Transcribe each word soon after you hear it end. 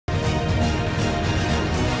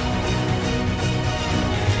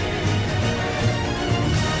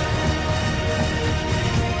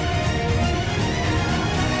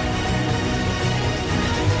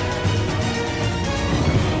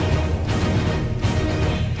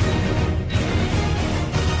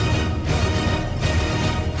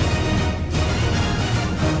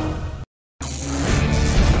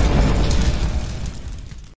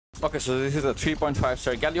Okay, so this is a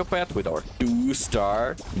 3.5-star Galio path with our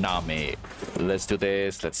 2-star Nami. Let's do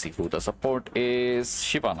this. Let's see who the support is.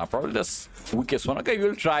 Shivana, probably the weakest one. Okay,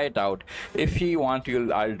 we'll try it out. If you want,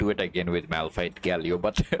 I'll do it again with Malphite Galio.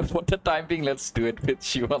 But for the time being, let's do it with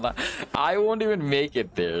Shivana. I won't even make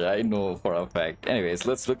it there. I know for a fact. Anyways,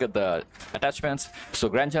 let's look at the attachments. So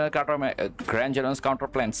Grand General's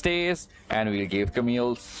Counterplan stays, and we'll give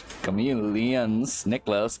Chameleon's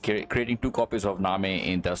necklace, creating 2 copies of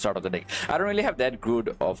Nami in the start of the deck. I don't really have that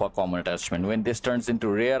good of a common attachment. When this turns into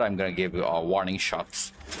rare, I'm gonna give warning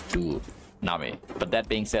shots to Nami. But that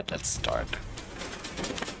being said, let's start.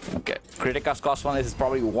 Okay, Criticas cost 1 is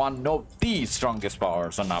probably one of the strongest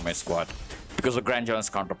powers on Nami's squad because of Grand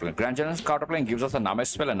General's Counterplan. Grand General's Counterplan gives us a Nami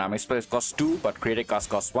spell, and Nami spell costs 2, but Criticas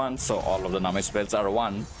costs 1, so all of the Nami spells are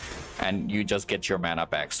 1, and you just get your mana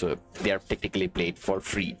back, so they are technically played for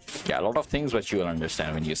free. Yeah, a lot of things which you will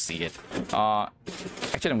understand when you see it.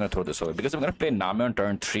 Actually, I'm gonna throw this away because I'm gonna play Nami on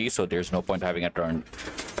turn 3, so there's no point having a turn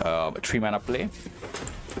 3 mana play.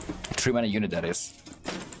 3 mana unit, that is.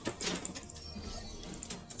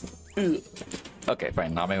 Okay,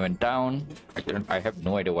 fine. Nami went down. I have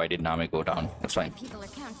no idea why did Nami go down. That's fine. People are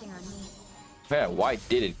counting on me. Yeah, why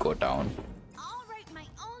did it go down? I'll write my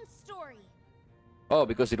own story. Oh,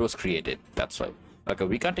 because it was created. That's why. Okay,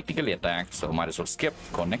 we can't technically attack, so might as well skip.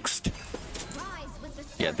 Go next. Rise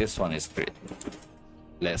with the Yeah, this one is great.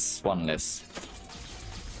 One less.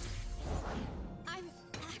 I'm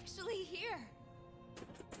actually here.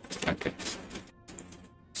 Okay.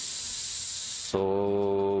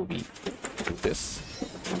 So we do this.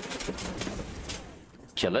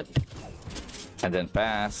 Kill it. And then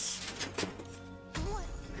pass. What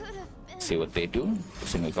could have been? See what they do.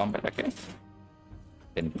 Single combat, okay.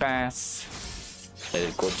 Then pass. Let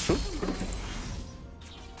it go through.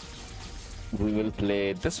 We will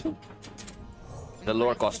play this one. The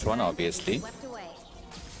lower cost one, obviously. Swept away.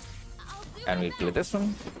 I'll do And it we'll play now. this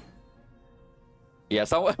one. Yeah,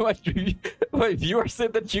 my viewer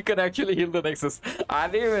said that you can actually heal the Nexus. I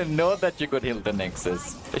didn't even know that you could heal the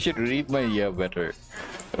Nexus. I should read my ear better.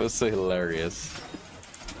 It was so hilarious.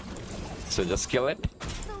 So just kill it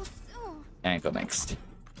So soon. and go next.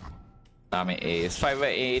 Nami is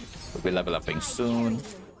 5/8. We'll be level upping soon.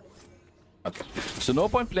 Okay, so no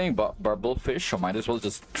point playing Burblefish, so might as well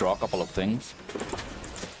just draw a couple of things.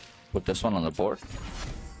 Put this one on the board.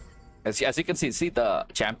 As you can see the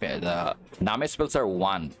champion, the Nami spells are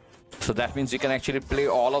 1. So that means you can actually play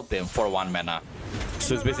all of them for 1 mana.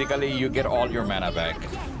 So it's basically you get all your mana back.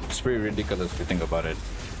 It's pretty ridiculous if you think about it.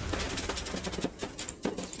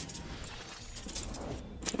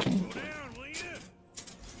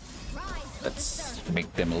 Let's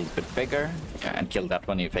make them a little bit bigger. Yeah, and kill that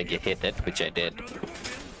one if I get hit it, which I did.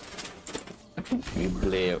 Okay, we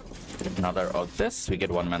play another of this. We get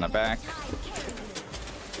 1 mana back.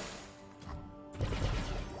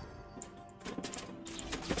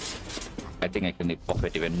 I think I can buff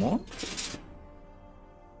it even more.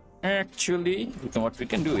 Actually, what we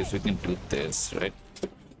can do is we can do this, right?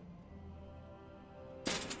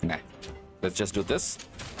 Nah. Let's just do this.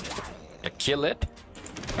 Kill it,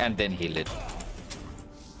 and then heal it.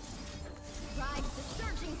 Ride the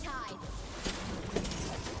surging tides.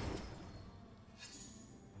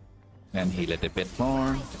 And heal it a bit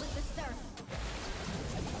more. Rise with the surf.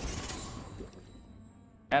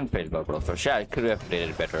 And played Burblefish. Yeah, I could have played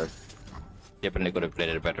it better. Definitely could have played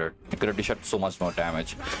it better. It could have dished so much more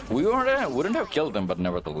damage. We wouldn't have killed them, but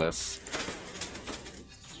nevertheless.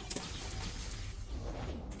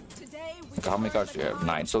 Okay, how many cards do we have?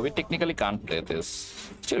 9. So we technically can't play this.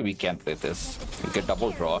 Actually, we can't play this. We get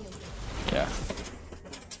double draw. Yeah.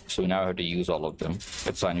 So we now have to use all of them.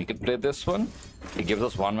 It's fine. We can play this one. It gives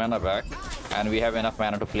us 1 mana back. And we have enough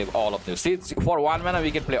mana to play all of this. See, for 1 mana,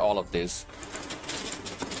 we can play all of this.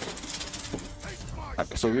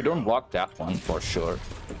 Okay, so we don't block that one for sure.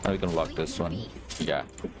 And we can block this one. Yeah.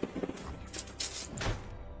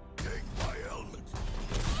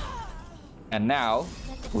 And now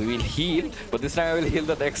we will heal, but this time I will heal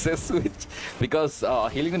the Nexus, because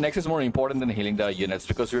healing the Nexus is more important than healing the units,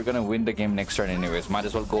 because we're gonna win the game next turn anyways. Might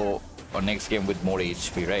as well go on next game with more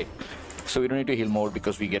HP, right? So we don't need to heal more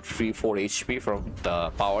because we get free 4 HP from the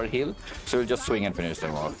power heal. So we'll just swing and finish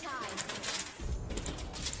them off.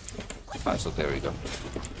 So there we go.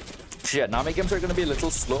 So yeah, Nami games are gonna be a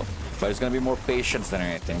little slow, but it's gonna be more patience than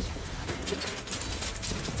anything.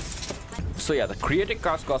 So yeah, the creative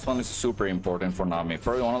cost one is super important for Nami.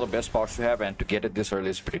 Probably one of the best powers to have, and to get it this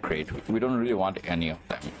early is pretty great. We don't really want any of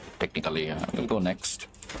them, technically. We'll go next.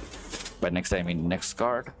 By next I mean next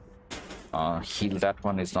card. Heal that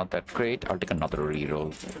one is not that great. I'll take another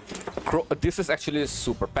reroll. This is actually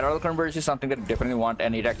super. Parallel converge is something that I definitely want,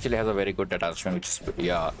 and it actually has a very good attachment, which is,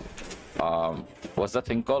 yeah. What's the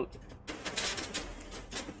thing called?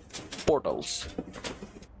 Portals.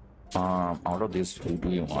 Out of these, who do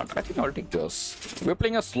you want? I think I'll take this. We're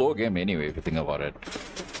playing a slow game anyway, if you think about it.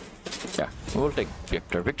 Yeah, we'll take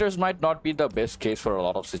Victor. Victor's might not be the best case for a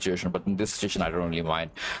lot of situations, but in this situation, I don't really mind.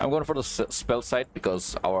 I'm going for the spell side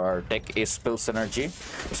because our deck is spell synergy,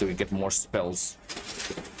 so we get more spells.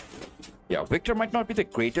 Yeah, Victor might not be the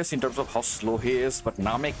greatest in terms of how slow he is, but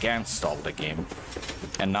Nami can stall the game.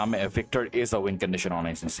 And Victor is a win condition on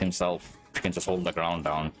himself. He can just hold the ground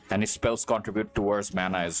down. And his spells contribute towards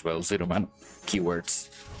mana as well, 0 mana keywords.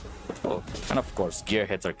 Oh, and of course,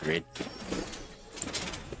 gearheads are great.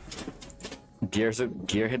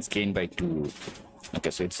 Gearheads gain by 2.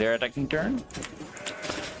 Okay, so it's their attacking turn.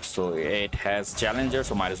 So it has challengers,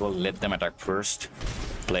 so might as well let them attack first.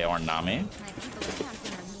 Play on Nami.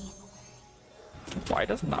 Why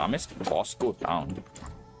does Nami's cost go down?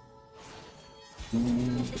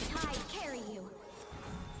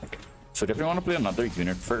 So definitely want to play another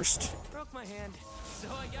unit first. Broke my hand, so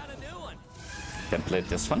I got a new one. Then play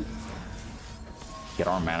this one. Get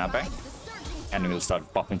our mana back. And we'll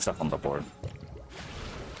start popping stuff on the board.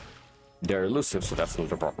 They're elusive, so that's a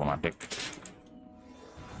little problematic.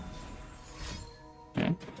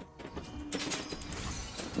 Okay.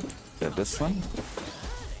 Get this one.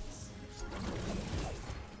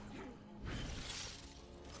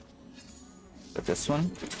 Get this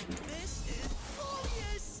one.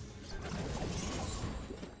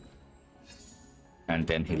 And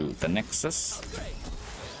then heal the Nexus.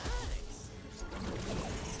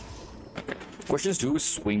 Question is, do we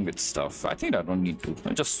swing with stuff? I think I don't need to.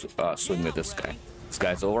 I just swing with this guy. This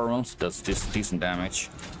guy's overwhelms, does this decent damage.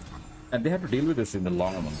 And they had to deal with this in the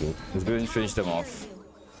long run, dude. Let's go and finish them off.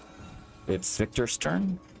 It's Victor's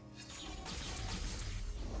turn.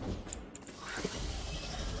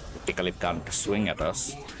 Typically can't swing at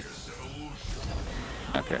us.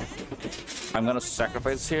 Okay. I'm gonna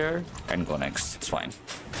sacrifice here and go next. It's fine.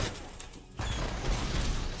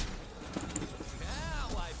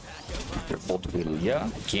 Both will, yeah,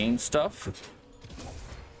 gain stuff.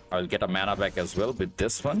 I'll get a mana back as well with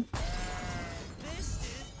this one.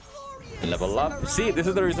 Level up. See, this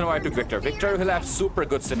is the reason why I took Victor. Victor will have super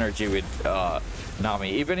good synergy with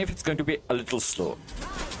Nami, even if it's going to be a little slow.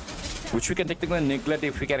 Which we can technically neglect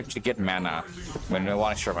if we can actually get mana when we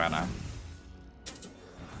want extra mana.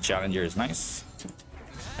 Challenger is nice.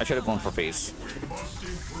 I should have gone for face.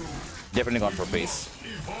 Definitely gone for face.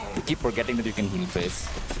 You keep forgetting that you can heal face.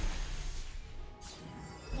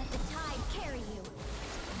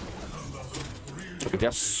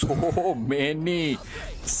 There's so many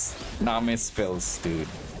Nami spells, dude.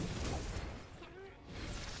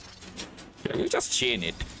 Yeah, you just chain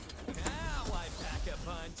it.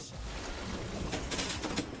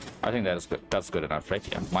 I think that is good. That's good enough, right?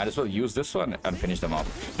 Yeah. Might as well use this one and finish them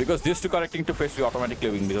off. Because these two connecting to face, we automatically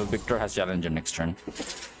win because Victor has challenger next turn.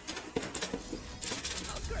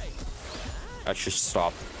 I should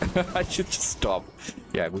stop. I should just stop.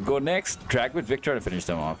 Yeah, we'll go next, drag with Victor and finish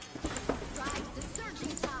them off.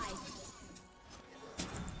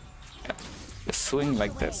 Swing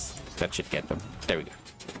like this. That should get them. There we go.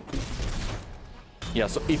 Yeah,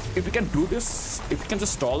 so if we can do this, if we can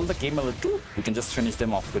just stall the game a little, we can just finish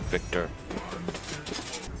them off with Victor.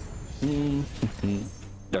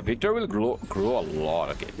 The Victor will grow a lot.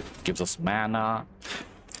 Okay, gives us mana.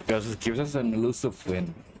 Gives us an elusive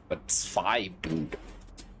win. But it's 5, dude.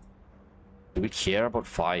 Do we care about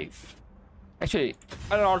 5? Actually,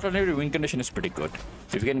 an alternative win condition is pretty good.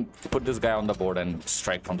 If you can put this guy on the board and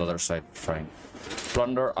strike from the other side, fine.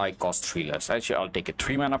 Plunder, I cost 3 less. Actually, I'll take it.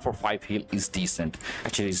 3 mana for 5 heal is decent.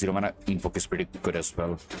 Actually, 0 mana invoke is pretty good as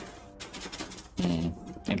well.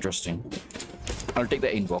 Interesting. I'll take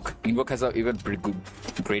the invoke. Invoke has a even pretty good,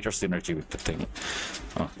 greater synergy with the thing.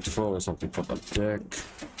 Throw something from the deck.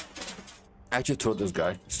 Actually, throw this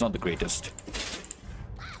guy. It's not the greatest.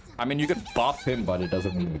 I mean, you can buff him, but it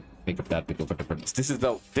doesn't really make up that big of a difference. This is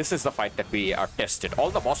the fight that we are tested.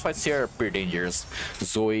 All the boss fights here are pretty dangerous.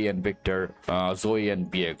 Zoe and Victor, Zoe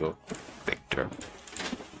and Viego. Victor.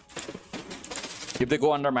 If they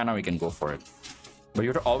go under mana, we can go for it. But you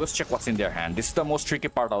have to always check what's in their hand. This is the most tricky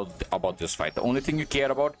part about this fight. The only thing you care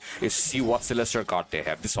about is see what celestial card they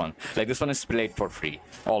have. This one. Like, this one is played for free.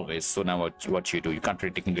 Always. So now what you do, you can't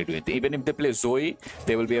really technically do anything. Even if they play Zoe,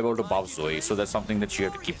 they will be able to buff Zoe. So that's something that you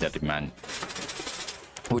have to keep that in mind.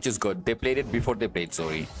 Which is good. They played it before they played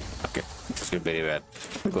Zoe. Okay. It's very bad.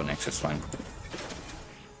 We'll go next. It's fine.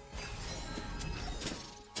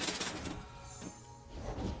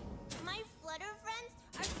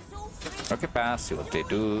 Okay, pass, see what they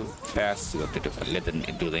do. Pass, see what they do. Let them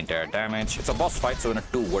do the entire damage. It's a boss fight, so we're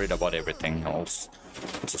not too worried about everything else.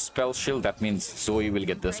 It's a spell shield. That means Zoe will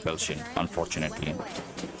get the spell shield, unfortunately.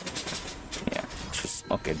 Yeah. Just,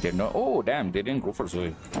 okay, they know. Oh, damn, they didn't go for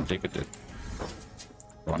Zoe. I'll take it.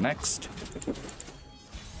 Go next.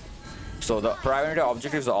 So the primary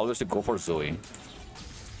objective is always to go for Zoe.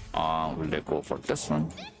 Will they go for this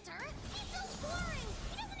one?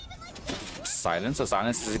 Silence. So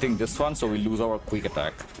silence is hitting this one, so we lose our quick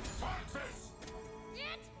attack.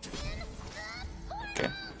 Okay.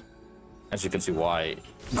 As you can see why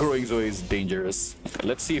growing Zoe is dangerous. Okay,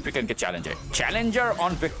 let's see if we can get Challenger. Challenger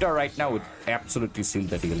on Victor right now would absolutely seal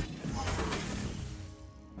the deal.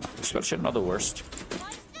 Spell shield, not the worst.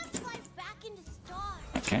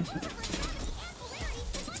 Okay.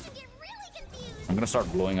 I'm gonna start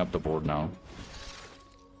blowing up the board now.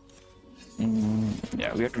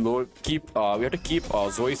 Yeah, we have to keep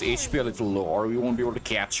Zoe's HP a little low, or we won't be able to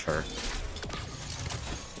catch her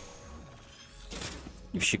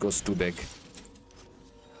if she goes too big.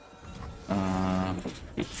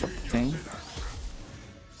 Wait for the thing.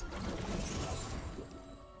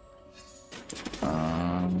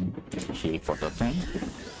 Heal for the thing.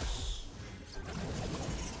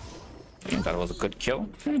 I think that was a good kill,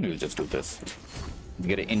 and we'll just do this. We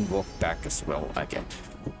get an invoke back as well. Okay.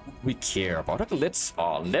 We care about it. Let's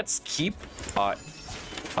keep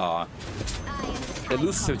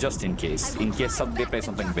elusive just in case. In case they play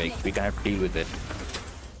something big, we can have to deal with it.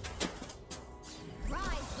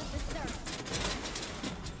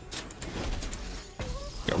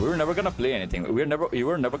 Yeah, we were never gonna play anything. We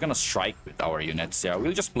were never gonna strike with our units. Yeah,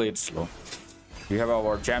 we'll just play it slow. We have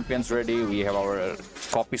our champions ready. We have our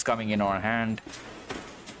copies coming in our hand.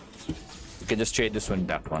 We can just trade this one,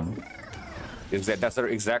 that one. That's the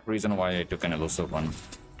exact reason why I took an elusive one.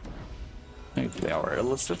 Let me play our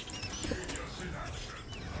elusive.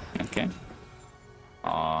 Okay.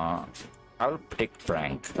 I'll take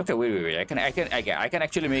Frank. Okay, wait. I can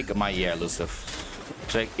actually make my elusive.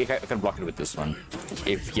 So I can block it with this one.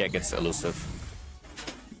 If gets elusive.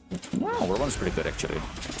 Wow, our one's pretty good actually.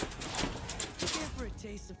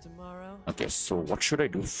 Okay, so what should I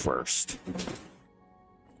do first?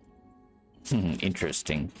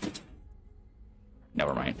 Interesting.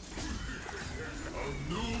 Never mind.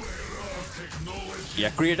 Yeah,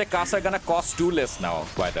 creator casts are gonna cost 2 less now,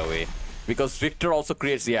 by the way. Because Victor also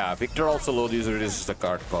creates, yeah, Victor also low user reduces the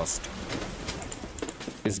card cost.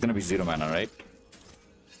 It's gonna be 0 mana, right?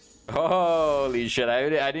 Holy shit, I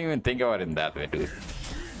didn't even think about it in that way, dude.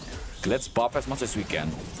 Let's buff as much as we can.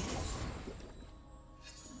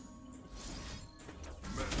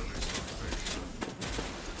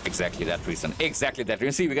 Exactly that reason. Exactly that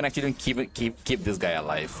reason. See, we can actually keep this guy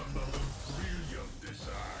alive.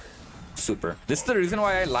 Super. This is the reason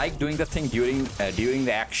why I like doing the thing during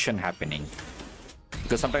the action happening.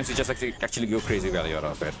 Because sometimes you just actually go crazy value out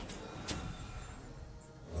of it.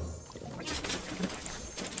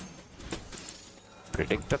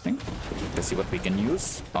 Predict the thing. Let's see what we can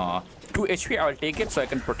use. 2 HP. I will take it so I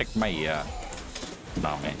can protect my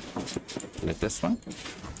Nami. Let this one.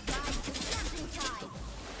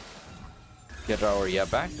 Get our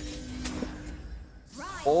back.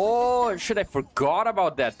 Oh shit, I forgot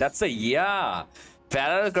about that. That's a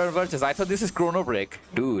Parallel Convergence. I thought this is Chrono Break.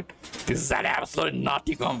 Dude, this is an absolute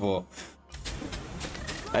naughty combo.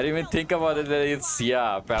 I didn't even think about it that it's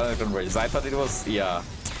Parallel Convergence. I thought it was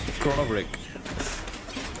Chrono Break.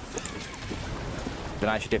 Then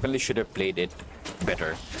I definitely should have played it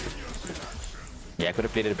better. Yeah, I could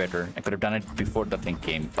have played it better. I could have done it before the thing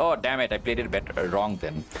came. Oh, damn it. I played it better wrong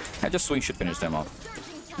then. I just swing should finish them off.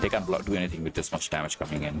 They can't do anything with this much damage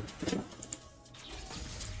coming in.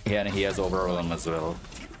 Yeah, and he has overwhelm as well.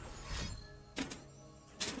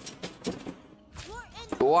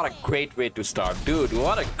 What a great way to start. Dude,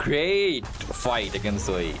 what a great fight against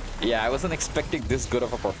Zoe. Yeah, I wasn't expecting this good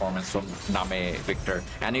of a performance from Nami Victor.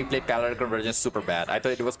 And he played Parallel Convergence super bad. I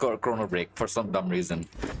thought it was Chrono Break for some dumb reason.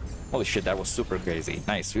 Holy shit, that was super crazy.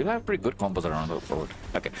 Nice. We'll have pretty good combos around the board.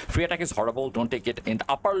 Okay, free attack is horrible. Don't take it. In the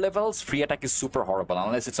upper levels, free attack is super horrible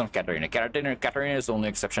unless it's on Katarina. Katarina is the only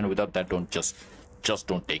exception. Without that, just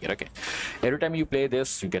don't take it. Okay, every time you play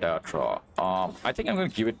this you get a draw. I think I'm gonna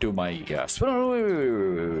give it to my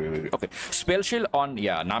okay, spell shield on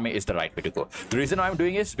Nami is the right way to go. The reason I'm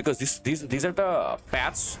doing is because these are the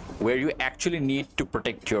paths where you actually need to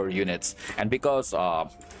protect your units, and because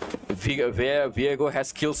Viego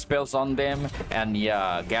has kill spells on them, and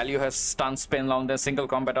Galio has stun spell on them, single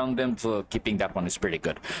combat on them, so keeping that one is pretty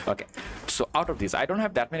good. Okay, so out of these I don't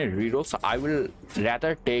have that many rerolls, so I will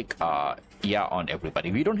rather take yeah on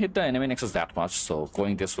everybody. We don't hit the enemy nexus that much, so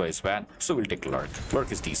going this way is bad. So we'll take Lurk.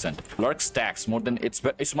 Lurk is decent. Lurk stacks more than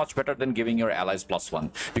it's much better than giving your allies +1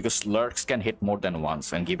 because Lurks can hit more than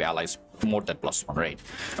once and give allies more than +1, right?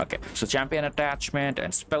 Okay, so champion attachment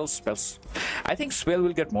and spells. I think spell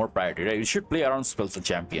will get more priority, right? You should play around spells and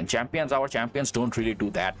champions. Our champions don't really do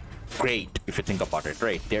that great if you think about it,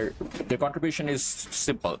 right? Their contribution is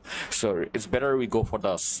simple, so it's better we go for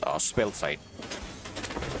the spell side.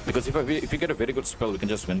 Because if we get a very good spell, we can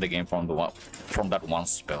just win the game from that one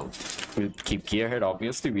spell. We'll keep Gearhead,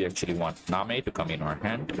 obviously. We actually want Nami to come in our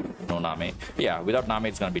hand. No Nami. Yeah, without Nami,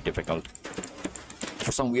 it's gonna be difficult.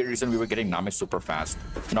 For some weird reason, we were getting Nami super fast.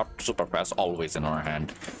 Not super fast, always in our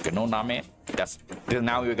hand. Okay, no Nami.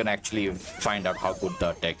 Now we're gonna actually find out how good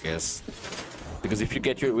the deck is. Because if you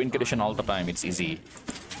get your win condition all the time, it's easy.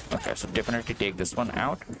 Okay, so definitely take this one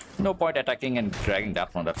out. No point attacking and dragging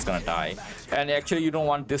that one, that's gonna die. And actually you don't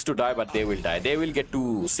want this to die, but they will die. They will get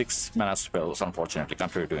 2 6-mana spells, unfortunately.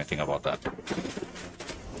 Can't really do anything about that.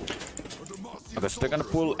 Okay, so they're gonna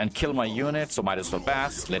pull and kill my unit, so might as well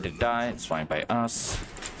pass. Let it die, it's fine by us.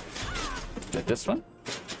 Play this one.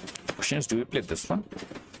 The question is, do we play this one?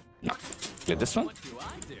 No. Play this one.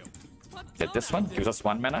 Play this one, gives us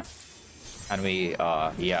 1 mana. And we,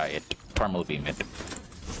 thermal beam it.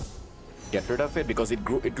 Get rid of it because it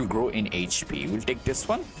will grow in HP. We'll take this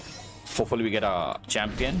one. Hopefully we get a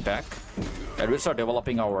champion back. And we'll start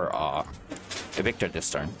developing our Victor this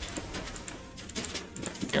turn.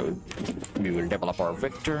 Yeah, we will develop our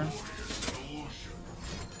Victor.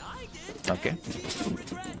 Okay.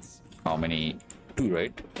 How many? 2,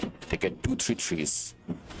 right? They get 2 3/3s.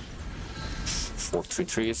 4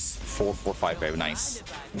 3/3s. 4 4 5 5. Nice.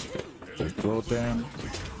 We'll go there.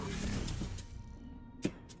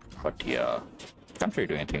 But yeah, can't really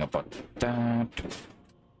do anything about that.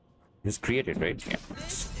 It's created, right? Yeah.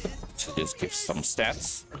 So just give some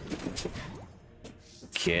stats.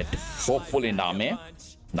 Get hopefully Nami.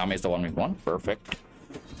 Nami is the one we want. Perfect.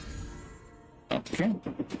 Okay.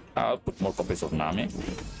 I'll put more copies of Nami.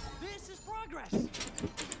 This is progress.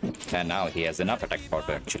 And now he has enough attack power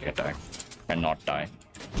to actually attack and not die.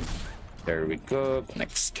 There we go.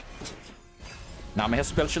 Next. Nami has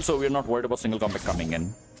spell shield, so we're not worried about single combat coming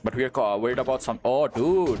in. But we are worried about some... Oh,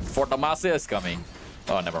 dude! Fortamasa is coming.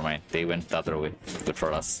 Oh, never mind. They went the other way. Good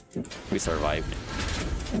for us. We survived.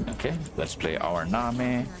 Okay, let's play our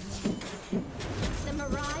Nami.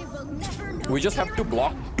 We just have to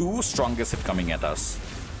block 2 strongest hit coming at us.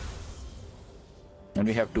 And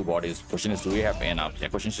we have 2 bodies. Question is, do we have enough? Yeah,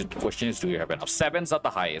 question is, do we have enough? 7's at the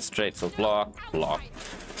highest, right? So block.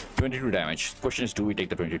 22 damage. Question is, do we take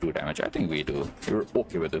the 22 damage? I think we do. We're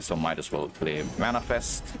okay with this, so might as well play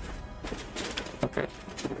Manifest. Okay.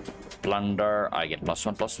 Plunder. I get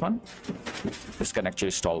 +1/+1. This can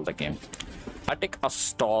actually stall the game. I'll take a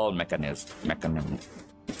stall mechanism.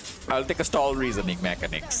 I'll take a stall reasoning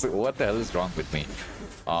mechanics. What the hell is wrong with me?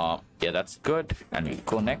 Yeah, that's good. And we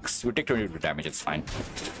go next. We take 22 damage. It's fine.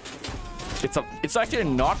 It's actually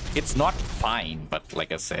not. It's not fine, but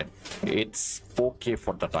like I said, it's okay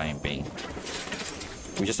for the time being.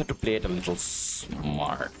 We just have to play it a little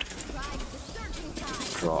smart.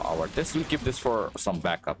 Draw our. This will give this for some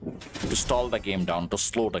backup to stall the game down, to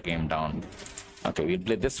slow the game down. Okay, we'll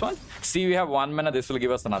play this one. See, we have 1 mana. This will give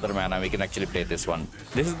us another mana. We can actually play this one.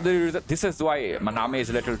 This is why Nami is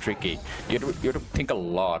a little tricky. You have to think a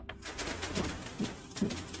lot.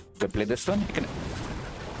 To play this one, you can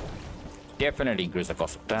definitely increase the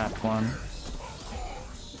cost of that one.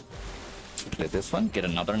 Play this one. Get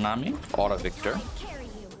another Nami or a Victor.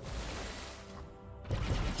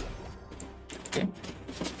 Okay.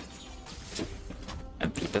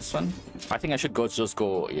 And play this one. I think I should just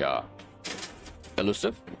go. Yeah.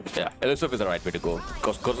 Elusive? Yeah, elusive is the right way to go.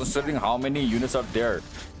 Because considering how many units are there,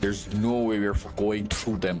 there's no way we're going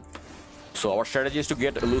through them. So our strategy is to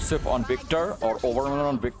get elusive on Victor or overrun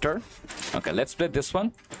on Victor. Okay, let's play this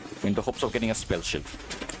one in the hopes of getting a spell shield.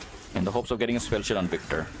 In the hopes of getting a spell shield on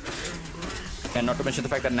Victor. And not to mention the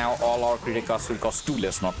fact that now all our critic costs will cost 2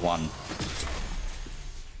 less, not 1.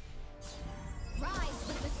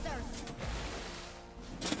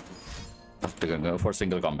 They're gonna go for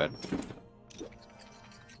single combat.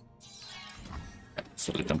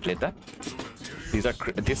 So let them play that.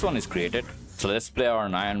 This one is created. So let's play our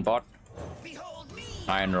Iron bot.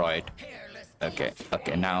 Iron Roid. Okay,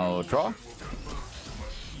 now draw.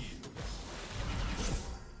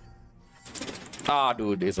 Ah,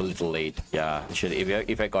 dude, it's a little late. Yeah,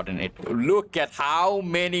 if I gotten it. Look at how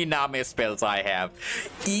many Nami spells I have.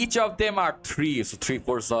 Each of them are 3, so 3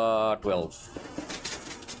 4 12.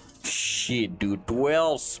 Shit, dude,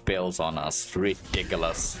 12 spells on us.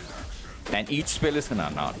 Ridiculous. And each spell is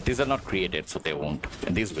no, these are not created, so they won't.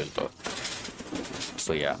 And these will though.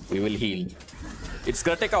 So yeah, we will heal. It's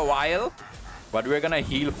gonna take a while, but we're gonna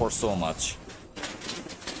heal for so much.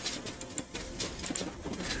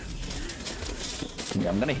 Yeah,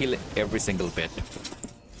 I'm gonna heal every single bit.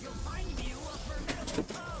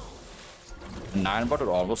 9 bot would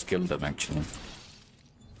almost kill them actually.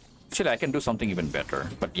 Actually, I can do something even better.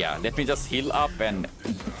 But yeah, let me just heal up and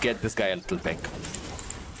get this guy a little bit.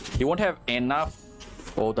 He won't have enough.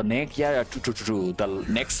 Oh, the neck. Yeah, true. The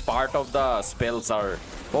next part of the spells are.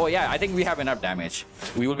 Oh yeah, I think we have enough damage.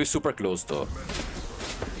 We will be super close though.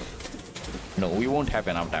 No, we won't have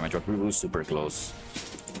enough damage, but we will be super close.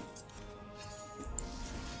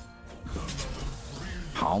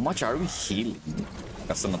 How much are we healing?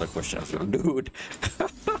 That's another question as well, dude.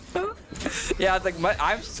 Yeah, like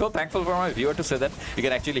I'm so thankful for my viewer to say that you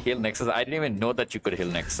can actually heal Nexus. I didn't even know that you could heal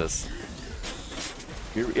Nexus.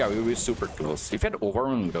 Yeah, we were super close. If you had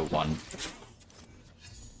overrun, we would have won.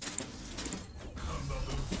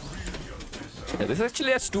 Yeah, this is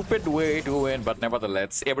actually a stupid way to win, but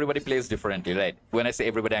nevertheless, everybody plays differently, right? When I say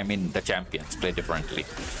everybody, I mean the champions play differently.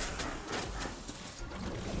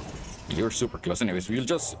 You're super close. Anyways, we'll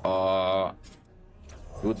just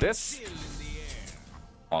do this.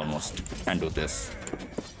 Almost. And do this.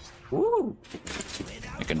 Woo!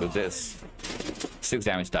 I can do this. 6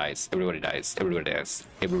 damage dies. Everybody dies. Everybody dies.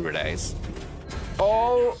 Everybody dies.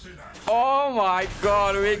 Oh! Oh my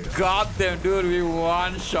god, we got them, dude. We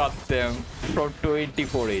one-shot them from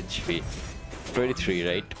 24 HP. 23,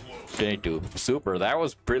 right? 22. Super. That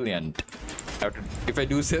was brilliant. If I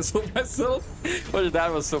do say so myself. But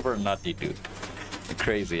that was super nutty, dude.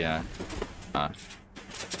 Crazy, yeah.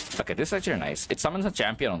 Okay, this is actually nice. It summons a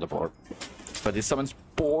champion on the board. But this summons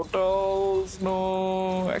portals.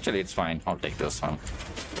 No. Actually, it's fine. I'll take this one.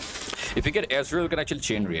 If you get Ezreal, you can actually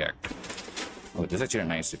chain react. Oh, this is actually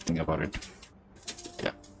nice if you think about it.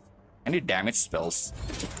 Yeah. Any damage spells?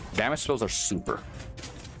 Damage spells are super.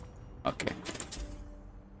 Okay.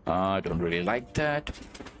 I don't really like that.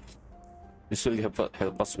 This will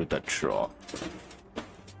help us with the draw.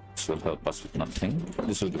 This will help us with nothing.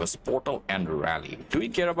 This will give us portal and rally. Do we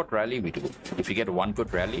care about rally? We do. If we get one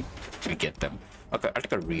good rally, we get them. Okay, I'll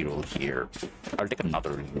take a reroll here. I'll take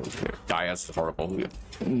another reroll here. Dias is horrible.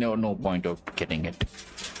 No point of getting it.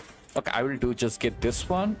 Okay, I will do just get this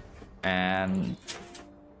one and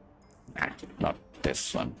not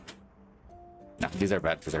this one. Nah, these are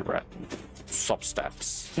bad. These are bad. Swap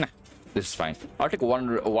stats. Nah, this is fine. I'll take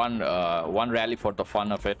one rally for the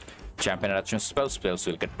fun of it. Champion attachment spells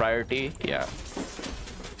will get priority. Yeah.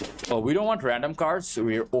 Oh, we don't want random cards.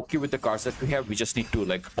 We're okay with the cards that we have. We just need to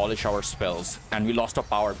like polish our spells. And we lost our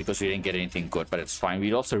power because we didn't get anything good, but it's fine.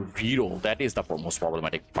 We also reroll. That is the most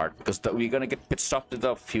problematic part because we're gonna get pit stopped in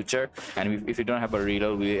the future. And if we don't have a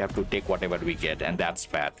reroll, we have to take whatever we get, and that's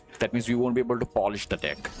bad. That means we won't be able to polish the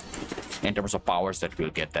deck in terms of powers that we'll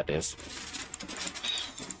get. That is.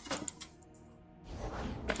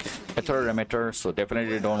 Ethereal remitter, so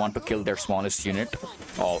definitely don't want to kill their smallest unit.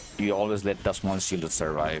 You always let the smallest unit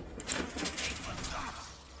survive.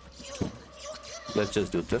 Let's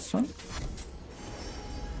just do this one.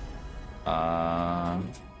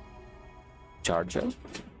 Charger.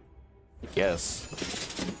 Yes.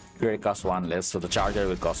 Here it costs 1 less, so the charger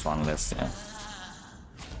will cost 1 less. Yeah.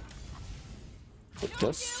 Put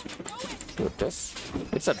this. Put this.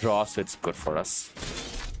 It's a draw, so it's good for us.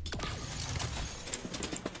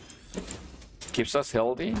 Keeps us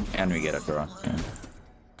healthy, and we get a draw. Yeah.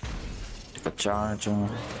 Take a charge.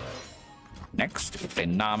 Next, we play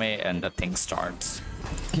Nami, and the thing starts.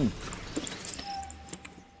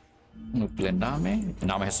 We play Nami.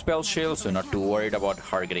 Nami has spell shield, so we're not too worried about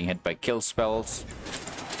her getting hit by kill spells.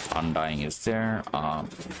 Undying is there.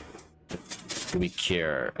 Do we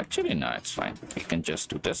care? Actually, no, it's fine. We can just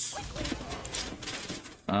do this.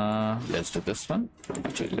 Let's do this one.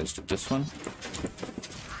 Actually, let's do this one.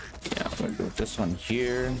 Yeah, we'll do this one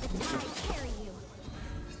here.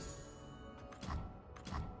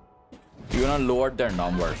 You're gonna lower their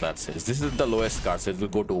numbers, that's it. This is the lowest card, so it will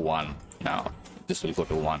go to 1 now. This will go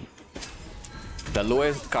to 1. The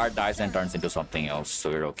lowest card dies and turns into something else, so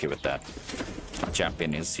we're okay with that. Our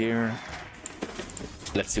champion is here.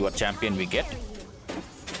 Let's see what champion we get.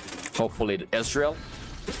 Hopefully Ezreal.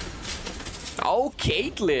 Oh,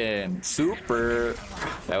 Caitlyn! Super!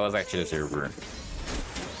 That was actually super.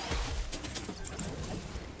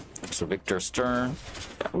 So Victor's turn.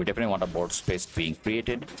 Yeah, we definitely want a board space being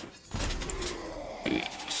created. We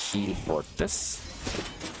heal for this.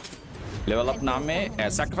 Level up Nami,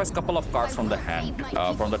 sacrifice a couple of cards from the hand,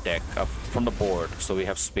 from the deck, from the board, so we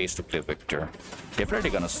have space to play Victor.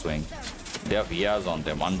 Definitely gonna swing. They have Vias on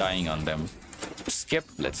them, Undying on them. Skip,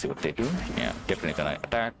 let's see what they do. Yeah, definitely gonna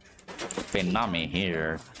attack. Play Nami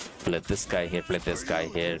here. Play this guy here, play this guy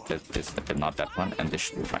here, play this, okay, not that one, and this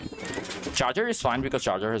should be fine. Charger is fine because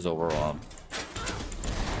Charger is overall.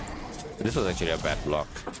 This was actually a bad block.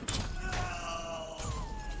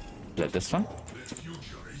 Play this one.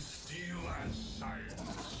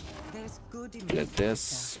 Play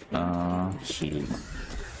this. Heal.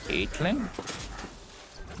 8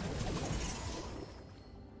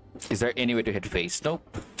 Is there any way to hit face? Nope.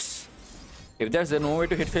 If there's no way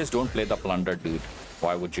to hit face, don't play the plunder, dude.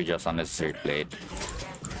 Why would you just unnecessarily play it?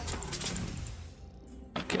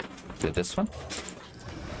 Okay, play this one.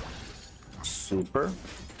 Super.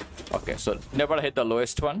 Okay, so never hit the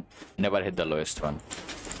lowest one. Never hit the lowest one.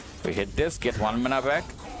 We hit this, get 1 mana back.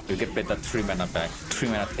 We can play the 3 mana back. 3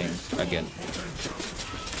 mana thing again.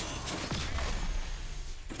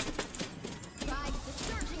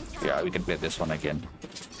 Yeah, we can play this one again.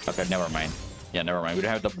 Okay, never mind. Yeah, never mind. We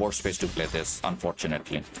don't have the board space to play this,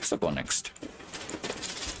 unfortunately. So go next.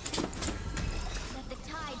 Let the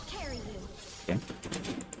tide carry you. Okay.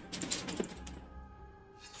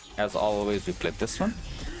 As always, we play this one.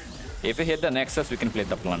 If we hit the Nexus, we can play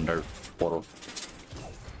the Plunder Portal.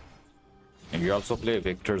 And we also play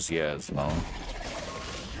Victors here as well.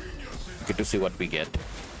 Good to see what we get.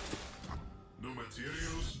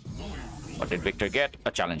 What did Victor get?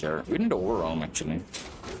 A Challenger. We didn't overwhelm, actually.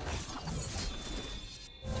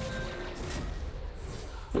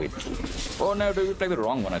 Wait. Oh no, we played the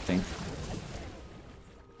wrong one, I think.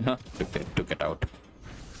 Huh? Took it out.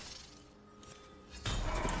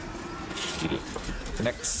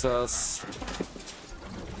 Nexus.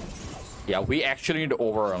 Yeah, we actually need to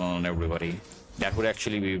overrun on everybody. That would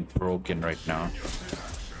actually be broken right now.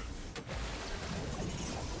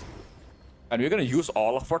 And we're gonna use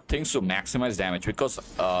all of our things to maximize damage because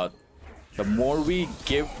the more we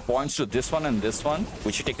give points to this one and this one,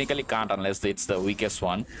 which you technically can't unless it's the weakest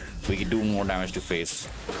one, we can do more damage to face.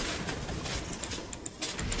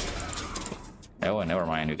 Oh, never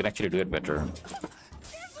mind. We can actually do it better.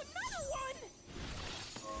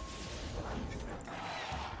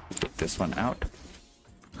 Take this one out.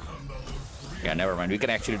 Yeah, never mind. We can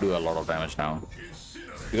actually do a lot of damage now.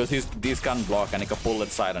 Because these can't block and he can pull it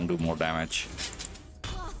side and do more damage.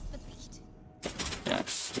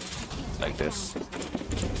 Yes. Like this.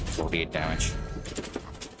 48 damage.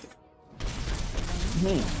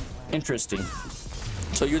 Interesting.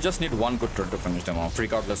 So you just need one good turn to finish them off,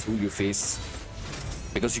 regardless who you face.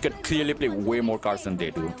 Because you can clearly play way more cards than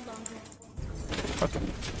they do. Okay.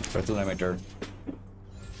 Remitter.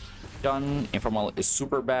 Done. Informal is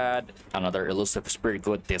super bad. Another elusive is pretty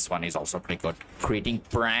good. This one is also pretty good. Creating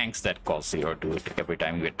pranks that cause 0 to it every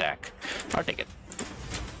time you attack. I'll take it.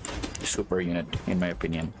 Super unit, in my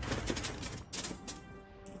opinion.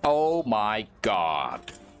 Oh my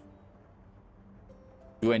god.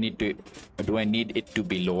 Do I need it to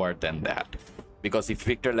be lower than that? Because if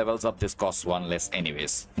Victor levels up, this costs 1 less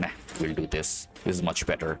anyways. Nah, we'll do this. This is much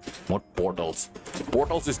better. More portals.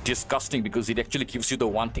 Portals is disgusting because it actually gives you the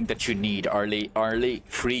one thing that you need. Early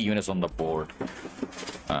free units on the board.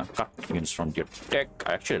 Cut units from your deck.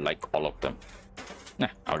 I actually like all of them. Nah,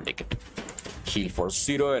 I'll take it. Heal for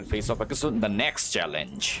 0 and face off against the next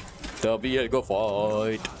challenge. The Viego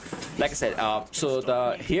fight. Like I said, so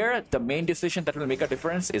the main decision that will make a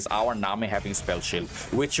difference is our Nami having Spell Shield,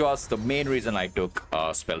 which was the main reason I took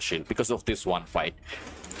Spell Shield, because of this one fight.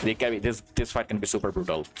 They can be, this fight can be super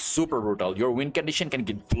brutal. Super brutal. Your win condition can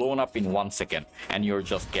get blown up in 1 second, and you'll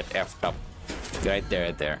just get effed up. Right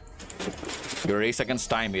there. Your race against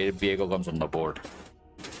time, Viego comes on the board.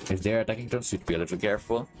 If they're attacking turns, you'd be a little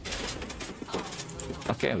careful.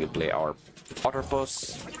 Okay, we play our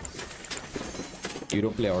Octopus. You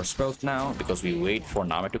don't play our spells now because we wait for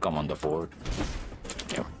Nami to come on the board.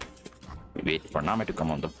 Yep. We wait for Nami to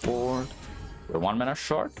come on the board. We're 1 mana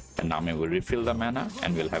short, and Nami will refill the mana,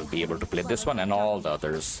 and we'll be able to play this one and all the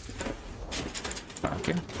others.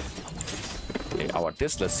 Okay. Play our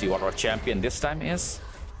this. Let's see what our champion this time is.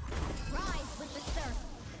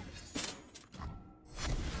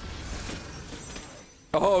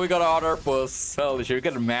 Oh, we got an Octopus. Holy shit, we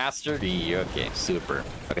got a Master D. Okay, super.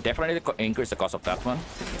 Okay, definitely increase the cost of that one.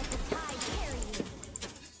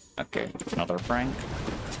 Okay, another Frank.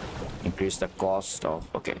 Increase the cost of...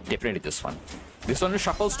 Okay, definitely this one. This one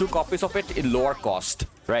shuffles 2 copies of it in lower cost.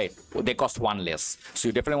 Right, they cost 1 less. So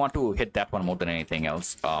you definitely want to hit that one more than anything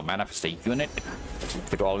else. Manifest a unit.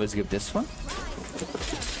 It will always give this one.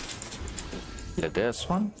 Play this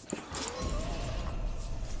one.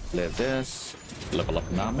 Play this. Level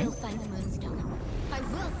up Nami. We'll find the moonstone. I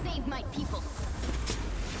will save my people.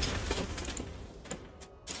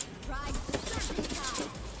 Ride the surging tide.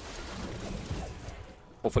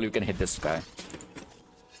 Hopefully we can hit this guy.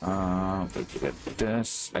 We'll get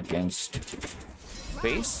this against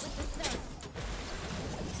face.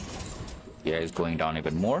 Yeah, he's going down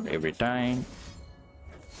even more every time.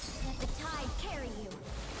 Let the tide carry you.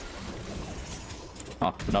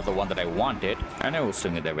 Oh, not the one that I wanted. And I will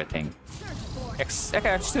swing with everything. Search for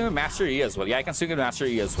Okay, I can swing with Master E as well. Yeah, I can swing with Master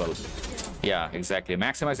E as well. Yeah, exactly.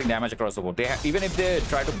 Maximizing damage across the board. Even if they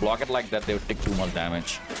try to block it like that, they would take too much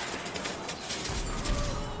damage.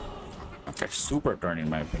 Okay, super turn in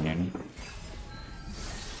my opinion.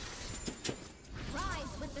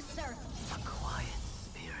 rise with the surf. A quiet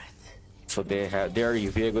spirit. So they have their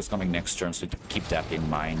Viego is coming next turn, so keep that in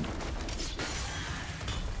mind.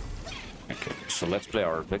 Okay, so let's play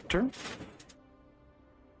our Victor.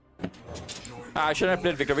 I shouldn't have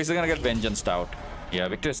played Victor. Victor's gonna get Vengeance out. Yeah,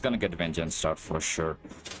 Victor's gonna get Vengeance out for sure.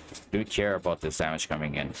 Do we care about this damage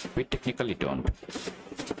coming in? We technically don't.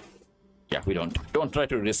 Yeah, we don't. Don't try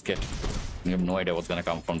to risk it. We have no idea what's gonna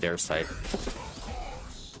come from their side.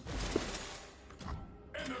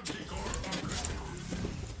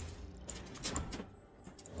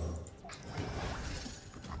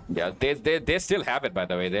 Yeah, they still have it, by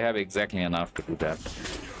the way. They have exactly enough to do that.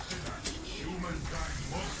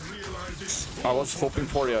 I was hoping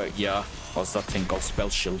for a, yeah, what's that thing called? Spell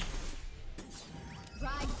Shield.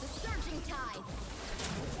 Ride the surging tide.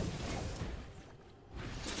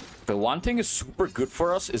 The one thing is super good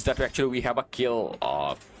for us is that actually we have a kill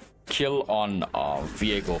on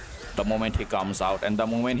Viego the moment he comes out, and the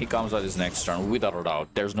moment he comes out is next turn, without a doubt.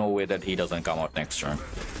 There's no way that he doesn't come out next turn.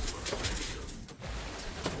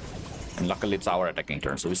 And luckily it's our attacking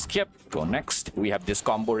turn, so we skip, go next. We have this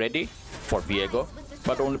combo ready for Viego,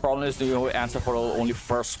 but the only problem is the answer for only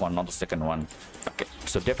first one, not the second one. Okay,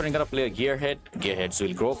 so definitely gonna play a Gearheads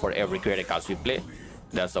will grow for every creative card we play.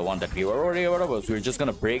 That's the one that we were already aware of. We're just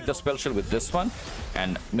gonna break the spell shield with this one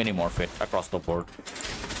and minimorph it across the board.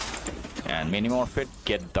 And minimorph it,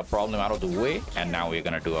 get the problem out of the way, and now we're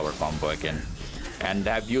gonna do our combo again. And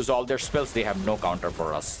they have used all their spells, they have no counter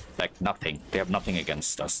for us. Like nothing. They have nothing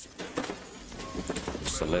against us.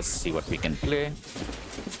 So let's see what we can play.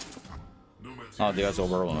 Oh, there's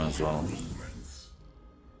overall as well.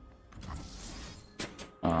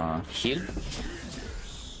 Heal.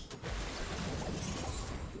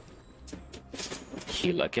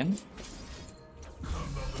 Heal again.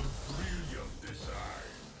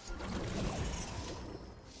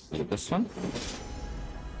 Look at this one.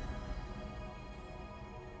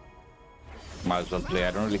 Might as well play.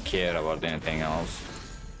 I don't really care about anything else.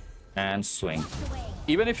 And swing.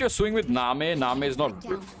 Even if you're swing with Nami, Nami is not.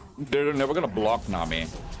 They're never gonna block Nami.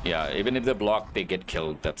 Yeah, even if they block, they get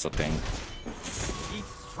killed. That's the thing.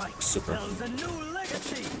 Super.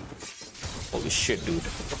 Holy shit, dude.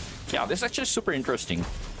 Yeah, this is actually super interesting.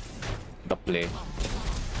 The play.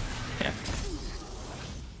 Yeah.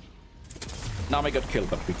 Nami got killed,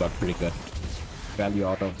 but we got pretty good value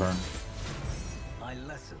out of her. My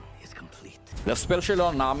lesson is complete. The spell shield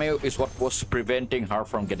on Nami is what was preventing her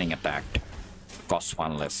from getting attacked. Cost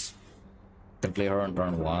one less. Can play her on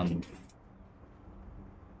turn 1.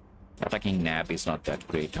 Attacking Nab is not that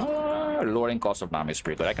great. Lowering cost of Nami is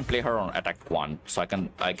pretty good. I can play her on attack 1, so I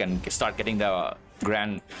can start getting the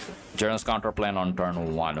Grand General's Counterplan on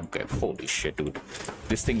turn 1. Okay, holy shit, dude.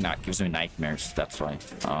 This thing gives me nightmares, that's why.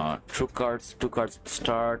 2 cards at the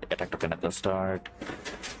start, attack token at the start.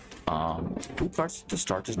 2 cards at the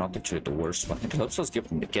start is not actually the worst one. It helps us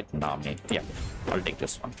get Nami. Yeah, I'll take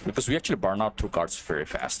this one. Because we actually burn out 2 cards very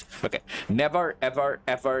fast. Okay, never, ever,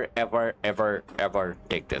 ever, ever, ever, ever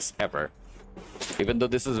take this. Ever. Even though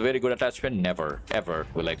this is a very good attachment, never, ever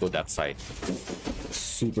will I go that side.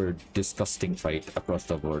 Super disgusting fight across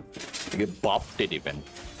the board. You get buffed it even.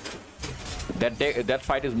 That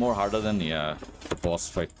fight is more harder than the boss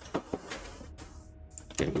fight.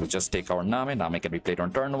 Okay, we'll just take our Nami. Nami can be played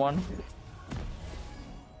on turn 1.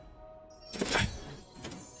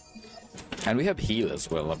 And we have heal as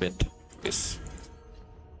well a bit. This.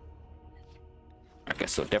 Okay,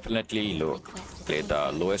 so definitely play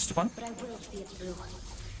the lowest one. But I will see it through.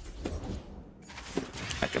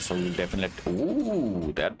 Okay, so we'll definitely.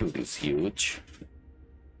 Ooh, that dude is huge.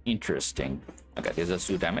 Interesting. Okay, this does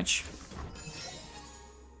 2 damage.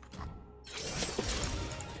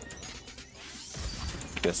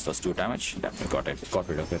 This does 2 damage. Definitely got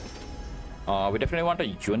rid of it. We definitely want a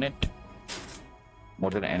unit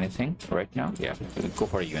more than anything right now. Yeah, we'll go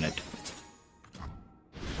for a unit.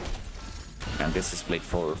 And And this is played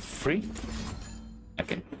for free.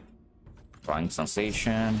 Okay. Drawing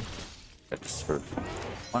Sensation. That's for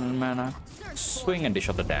 1 mana. Swing and dish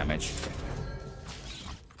out the damage.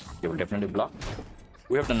 You will definitely block.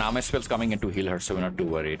 We have the Nami spells coming in to heal her, so we're not too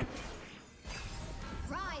worried.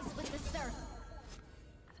 Rise with the surf.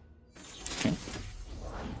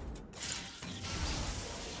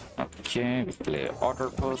 Okay, we play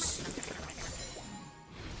Otterpus.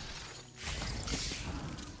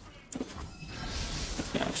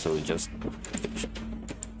 Yeah, so we just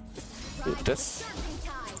do this. Surging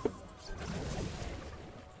tides.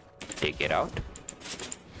 Take it out.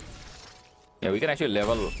 Yeah, we can actually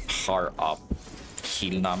level her up.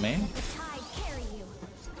 Heal Nami. Tide carry you.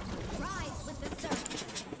 Rise with the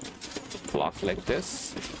surf. Block like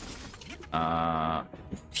this.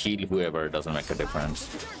 Heal whoever, doesn't make a difference.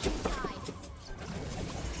 Surging tides.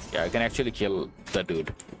 Yeah, I can actually kill the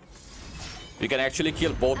dude. We can actually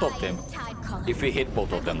kill both of them. Tide color. If we hit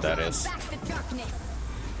both of them, that is. Back the darkness.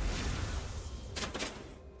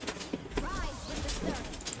 Rise with the surf.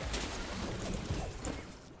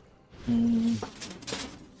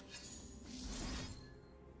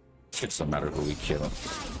 It doesn't matter who we kill.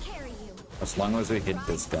 Tide carry you. As long as we hit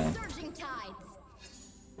this guy. Surging tides.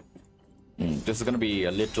 This is gonna be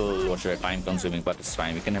a little, what should I, time consuming, but it's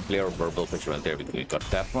fine. We can play our verbal fish. Well, there we got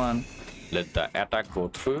that one. Let the attack go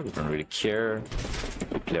through. We don't really care.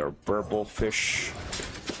 We play our verbal fish.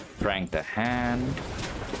 Prank the hand.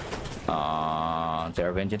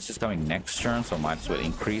 Their vengeance is coming next turn, so might as well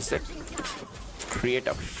increase it. Create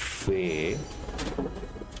a fey.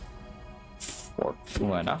 For 2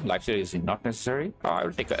 mana. Life steal is not necessary. I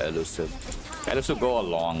will take a elusive. Elusive go a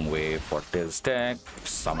long way for this deck.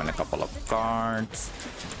 Summon a couple of cards.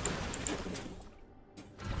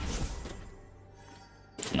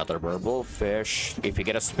 Another verbal fish. If we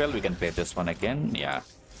get a spell, we can play this one again. Yeah.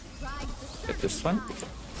 Get this one.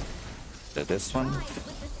 Get this one.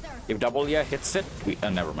 If double yeah hits it, we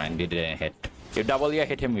never mind. It didn't hit. If double yeah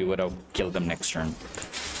hit him, we would have killed them next turn. Let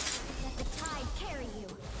the tide carry you.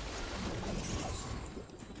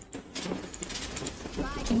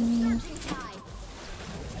 Ride the surging tides.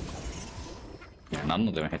 Yeah, none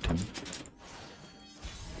of them hit him.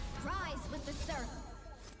 Rise with the surf.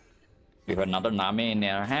 We have another Nami in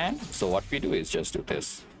our hand, so what we do is just do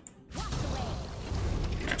this. Walk away.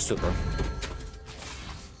 Yeah, super.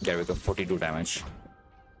 There we go, 42 damage.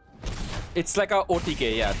 It's like a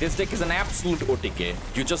OTK, yeah. This deck is an absolute OTK.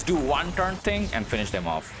 You just do one turn thing and finish them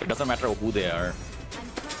off. It doesn't matter who they are, I'm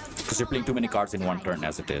proud because you're playing too many cards in one turn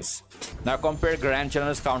as it is. Now compare Grand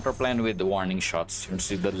General's counterplan with the warning shots. You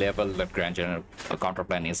see the level that Grand General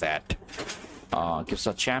counterplan is at. Gives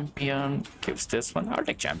a champion, gives this one. I'll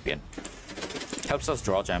take champion. Helps us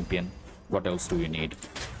draw champion. What else do we need?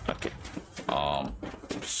 Okay.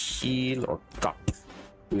 Heal or cut.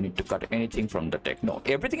 Do we need to cut anything from the deck? No,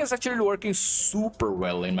 everything is actually working super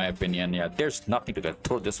well in my opinion. Yeah, there's nothing to get.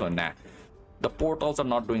 Throw this one. Nah. The portals are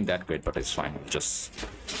not doing that great, but it's fine. Just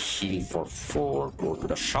heal for 4. Go to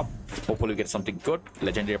the shop. Hopefully we get something good.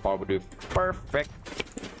 Legendary power would be perfect.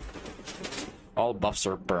 All buffs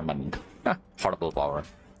are permanent. Horrible power.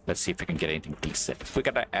 Let's see if we can get anything decent. If we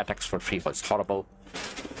get attacks for free, but it's horrible.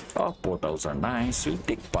 Oh, portals are nice. We'll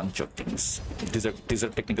take a bunch of things. These are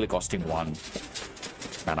technically costing 1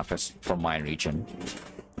 manifest from my region.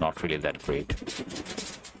 Not really that great.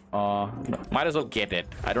 No, might as well get it.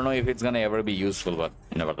 I don't know if it's gonna ever be useful, but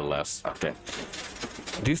nevertheless. Okay.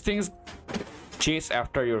 These things chase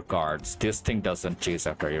after your cards. This thing doesn't chase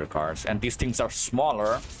after your cards. And these things are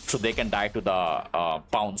smaller, so they can die to the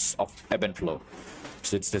bounce of ebb and flow.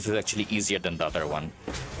 So this is actually easier than the other one.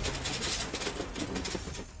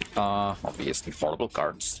 Obviously, horrible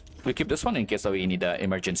cards. We keep this one in case we need an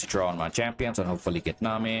emergency draw on my champions and hopefully get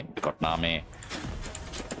Nami. We got Nami.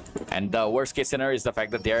 And the worst case scenario is the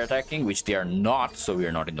fact that they're attacking, which they are not, so we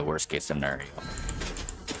are not in the worst case scenario.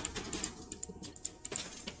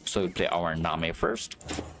 So we play our Nami first.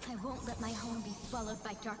 I won't let my home be swallowed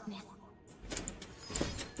by darkness.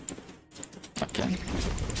 Okay.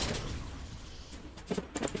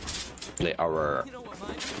 Play our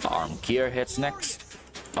arm gear hits next.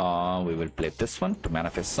 We will play this one to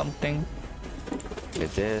manifest something. Play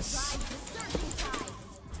this.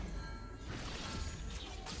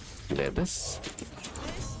 Play this.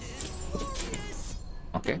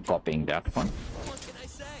 Okay, copying that one. What can I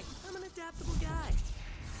say? I'm an adaptable guy.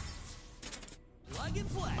 Plug and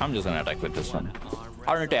play. I'm just gonna attack with this one.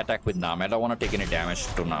 I don't need to attack with Nami. I don't want to take any damage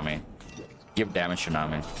to Nami. Give damage to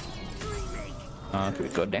Nami. Okay, we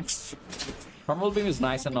go next. Normal beam is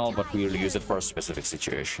nice and all, but we'll use it for a specific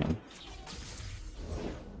situation.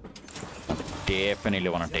 Definitely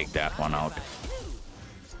want to take that one out.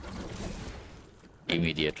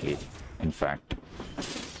 immediately, in fact.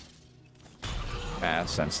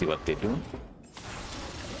 Pass and see what they do.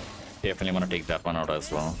 Definitely want to take that one out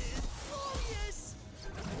as well.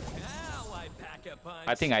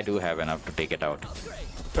 I think I do have enough to take it out.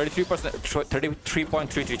 33%,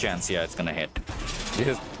 33.33 chance. Yeah, it's gonna hit. This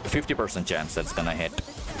is 50% chance that's gonna hit.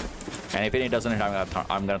 And if it doesn't hit,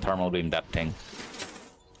 I'm gonna thermal beam that thing.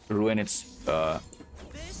 Ruin its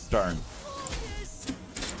turn.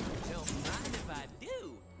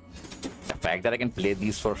 The fact that I can play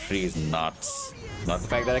these for free is nuts. Not the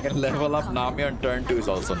fact that I can level up Nami on turn 2 is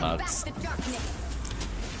also nuts.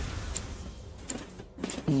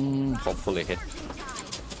 Hopefully hit.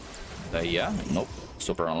 Yeah, nope.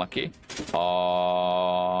 Super unlucky.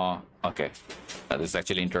 Okay. That is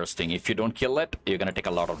actually interesting. If you don't kill it, you're gonna take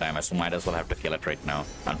a lot of damage. So might as well have to kill it right now,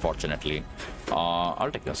 unfortunately.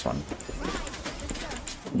 I'll take this one.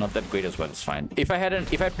 Not that great as well, it's fine. If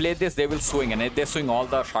I played this, they will swing, and if they swing, all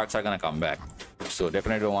the sharks are gonna come back. So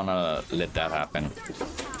definitely don't wanna let that happen.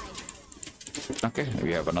 Okay,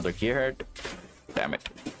 we have another gearhead. Damn it.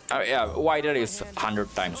 Yeah, wider is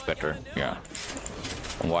 100 times better. Yeah.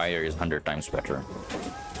 Wider is 100 times better.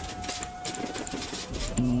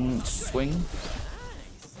 Swing.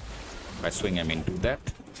 By swing, I mean do that.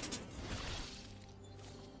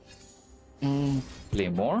 Play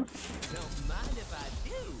more.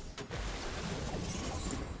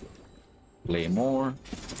 Play more.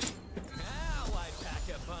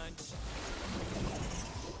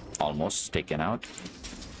 Almost taken out.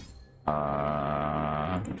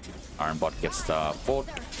 Ironbot gets the port.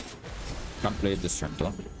 Can't play this turn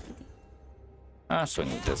though.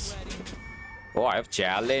 Swing with this. Oh, I have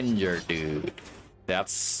Challenger, dude.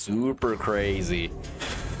 That's super crazy.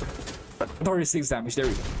 36 damage, there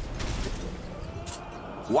we go.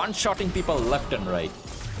 One-shotting people left and right.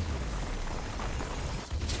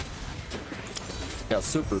 Yeah,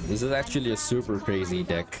 super. This is actually a super crazy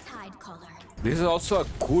deck. This is also a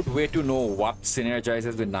good way to know what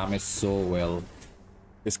synergizes with Nami so well.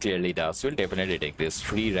 This clearly does. We'll definitely take this.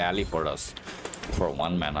 Free rally for us. For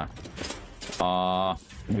 1 mana.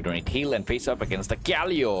 We don't need heal and face up against the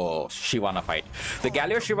Galio Shyvana fight. The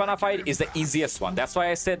Galio Shyvana fight is the easiest one. That's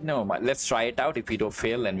why I said no. Let's try it out. If we don't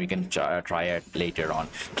fail, then we can try it later on.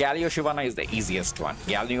 Galio Shyvana is the easiest one.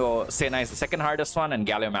 Galio Sena is the second hardest one, and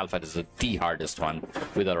Galio Malphite is the hardest one,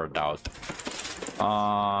 without a doubt.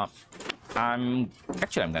 I'm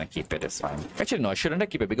gonna keep it. It's fine. Actually, no, I shouldn't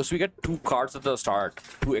keep it because we get 2 cards at the start,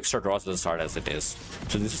 2 extra draws at the start as it is.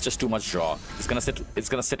 So this is just too much draw. It's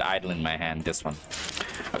gonna sit idle in my hand. This one.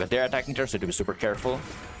 Okay, they're attacking turn, so to be super careful.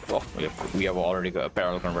 Oh, we have already got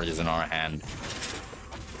parallel converges in our hand.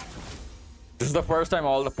 This is the first time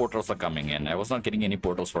all the portals are coming in. I was not getting any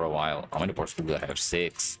portals for a while. How many portals do I have?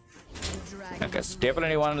 6. Okay, so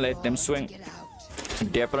definitely want to let them swing.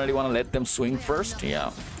 Definitely want to let them swing first.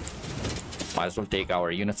 Yeah. Might as well take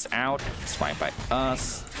our units out. It's fine by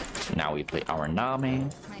us. Now we play our Nami.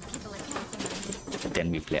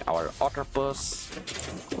 Then we play our Octopus.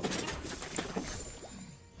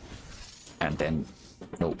 And then,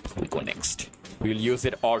 nope, we go next. We'll use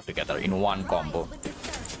it all together in one combo.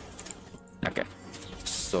 Okay.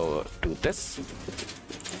 So, do this.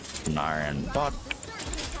 Iron bot.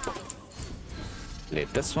 Play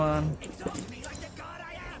this one.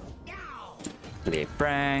 Play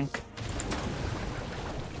prank.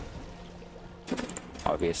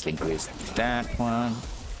 Obviously increase that one.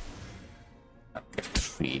 Okay,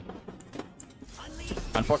 3.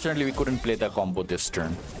 Unfortunately, we couldn't play the combo this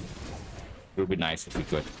turn. It would be nice if we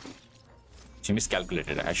could. She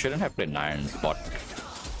miscalculated. I shouldn't have played Iron bot.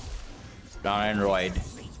 Ironroid.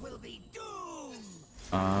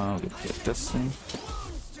 We play this thing.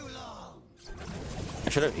 I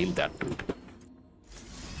should have healed that dude.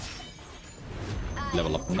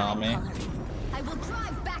 Level up Nami. I will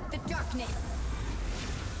drive back the darkness.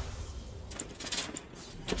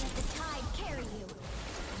 Let the tide carry you.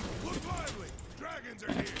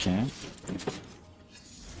 Okay.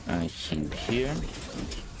 I heal here.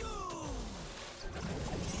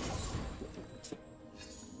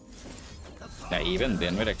 Yeah, even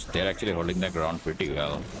then they're actually holding the ground pretty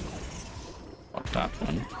well. Not that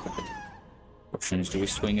one. Options do we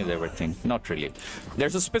swing with everything? Not really.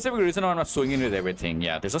 There's a specific reason I'm not swinging with everything.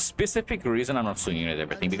 Yeah, there's a specific reason I'm not swinging with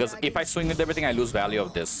everything. Because if I swing with everything, I lose value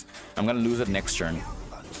of this. I'm gonna lose it next turn.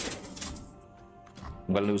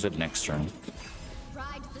 I'm gonna lose it next turn.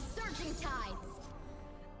 Ride the surging tides.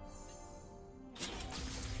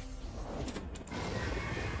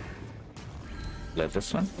 Let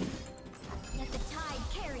this one. Let the tide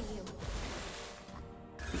carry you.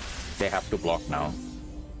 They have to block now.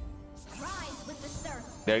 Rise with the surf.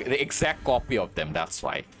 They're the exact copy of them, that's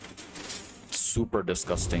why. Super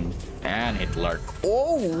disgusting. And hit lurk.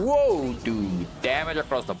 Oh, whoa, dude. Damage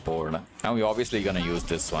across the board. And we're obviously gonna use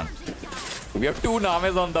this one. We have 2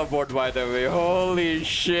 Names on the board, by the way. Holy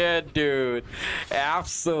shit, dude.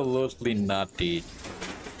 Absolutely nutty.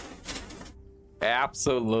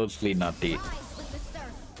 Absolutely nutty. Rise with the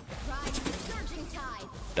surf. Ride the surging tide.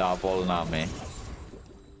 Double Nami.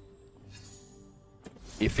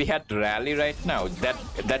 If we had rally right now,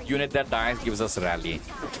 that unit that dies gives us rally.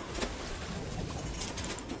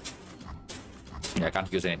 Yeah, I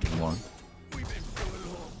can't use anything more.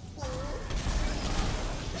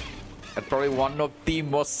 That's probably one of the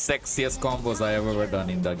most sexiest combos I have ever done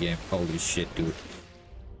in the game. Holy shit, dude.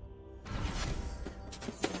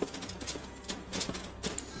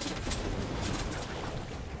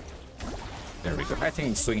 There we go. I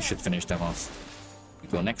think swing should finish them off. We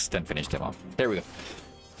go next and finish them off. There we go.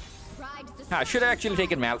 Ride the I should have actually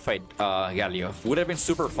taken Malphite, Galio. Would have been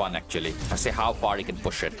super fun, actually. I see how far he can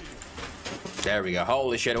push it. There we go.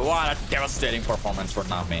 Holy shit, what a devastating performance for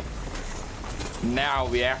Nami. Now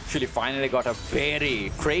we actually finally got a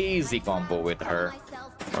very crazy combo with her.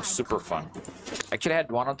 It was super fun. Actually, I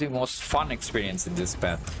had one of the most fun experience in this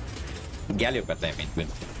path. Galio path, I mean,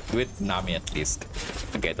 with Nami at least.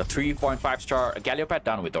 Okay, the 3.5 star Galio path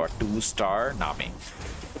done with our 2-star Nami.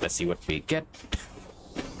 Let's see what we get.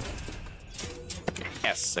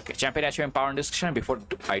 Yes, okay. Champion achievement power and discussion. Before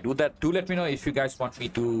I do that, do let me know if you guys want me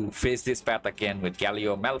to face this path again with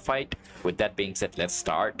Galio Malphite. With that being said, let's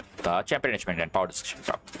start the champion achievement and power discussion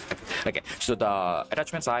talk. Okay, so the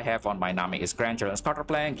attachments I have on my Nami is General's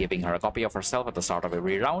Counterplan, giving her a copy of herself at the start of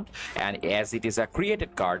every round. And as it is a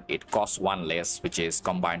created card, it costs 1 less, which is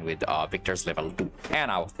combined with Victor's level 2. And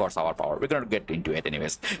of course, our power. We're going to get into it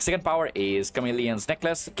anyways. Second power is Chameleon's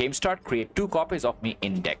Necklace. Game start, create 2 copies of me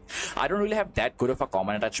in deck. I don't really have that good of a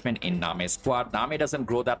common attachment in Nami's squad. Nami doesn't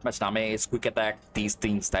grow that much. Nami is quick attack, these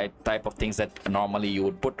things, type of things that normally you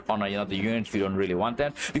would put on the unit if you don't really want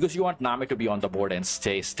that, because you want Nami to be on the board and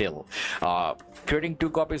stay still. Creating 2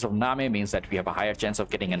 copies of Nami means that we have a higher chance of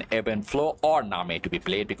getting an ebb and flow or Nami to be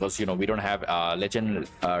played, because we don't have legend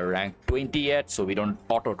rank 20 yet, so we don't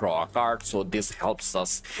auto draw a card. So this helps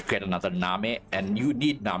us create another Nami, and you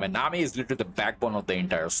need Nami. Nami is literally the backbone of the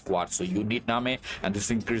entire squad, so you need Nami, and this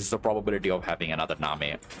increases the probability of having another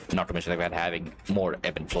Nami. Not to mention that having more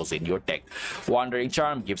ebb and flows in your deck. Wandering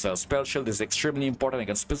Charm gives a spell shield. This is extremely important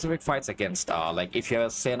against specific fights, against like if you have a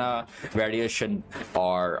Senna variation,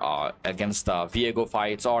 or against Viego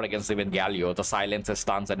fights, or against even Galio, the silences,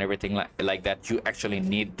 stuns, and everything like that. You actually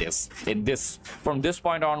need this. From this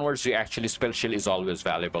point onwards, you actually spell shield is always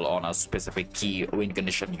valuable on a specific key win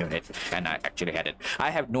condition unit, and I actually had it.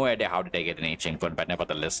 I have no idea how did I get an ancient coin, but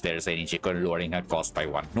nevertheless, there is an ancient coin lowering her cost by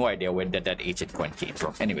 1. No idea where that ancient coin came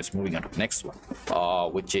from. Anyways, moving on to the next one,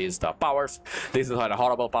 which is the powers. This is a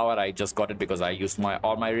horrible power. I just got it because I used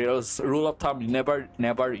all my readers. Rule of thumb: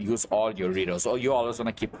 never use all your readers. So you always want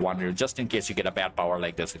to keep 1 reader, just in case you get a bad power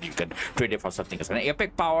like this, and you can trade it for something else. An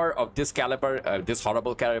epic power of this caliber, this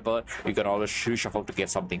horrible caliber, you can always reshuffle to get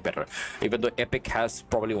something better. Even though epic has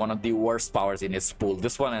probably one of the worst powers in its pool.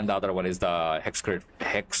 This one and the other one is the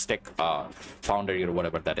Hextech Foundry or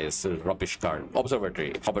whatever that is. Rubbish card.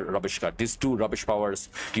 Observatory. Rubbish card. These 2 rubbish powers.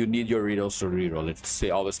 You need your reroll to reroll it. Say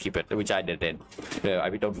always keep it, which I didn't. I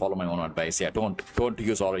don't follow my own advice. Yeah, don't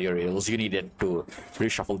use all of your readers. You need it to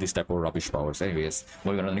reshuffle these type of rubbish powers. Anyways,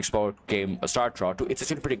 moving on to the next power game, start draw 2. It's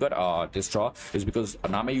actually pretty good. This draw is because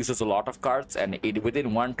Nami uses a lot of cards, and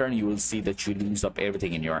within 1 turn you will see that you lose up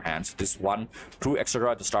everything in your hands. This 1 true extra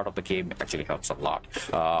draw at the start of the game actually helps a lot.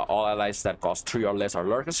 All allies that cost 3 or less are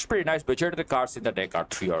lurk. It's pretty nice. Majority of the cards in the deck are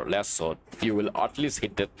 3 or less, so you will at least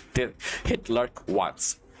hit lurk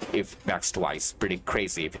once, if max twice. Pretty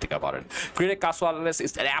crazy if you think about it. Create a Casualist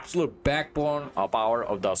is an absolute backbone power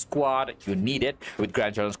of the squad. You need it with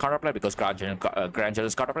General's Counterplan, because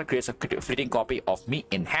General's Counterplan creates a fleeting copy of me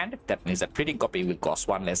in hand. That means that fleeting copy will cost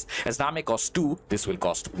 1 less. As Nami costs 2, this will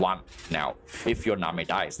cost 1. Now, if your Nami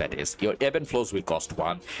dies, that is, your ebb and flows will cost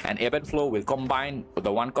 1, and ebb and flow will combine.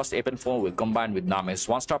 The 1 cost ebb and flow will combine with Nami's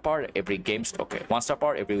 1-star power every game. Okay, 1-star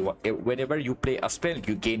power whenever you play a spell,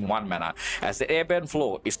 you gain 1 mana. As the ebb and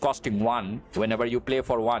flow is costing 1, whenever you play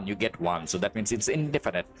for 1, you get 1. So that means it's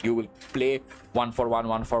indefinite. You will play 1 for 1,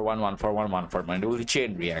 1 for 1, 1 for 1, 1 for 1. It will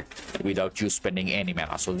chain react without you spending any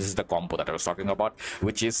mana. So this is the combo that I was talking about,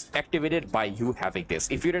 which is activated by you having this.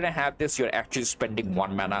 If you didn't have this, you're actually spending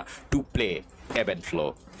 1 mana to play ebb and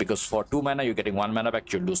flow. because for 2 mana you're getting 1 mana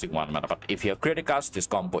back, you're losing 1 mana. But if you have critical cast, this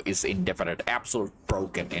combo is indefinite, absolute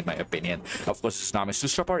broken in my opinion. Of course, it's Nami's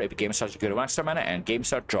 2-stopper. If game starts, you get 1 extra mana, and game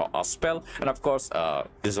start, draw a spell. And of course,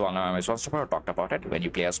 this is one of Nami's 1-stopper. I talked about it. When you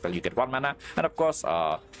play a spell, you get 1 mana, and of course,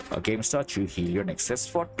 game start, you heal your Nexus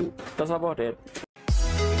for 2. That's about it.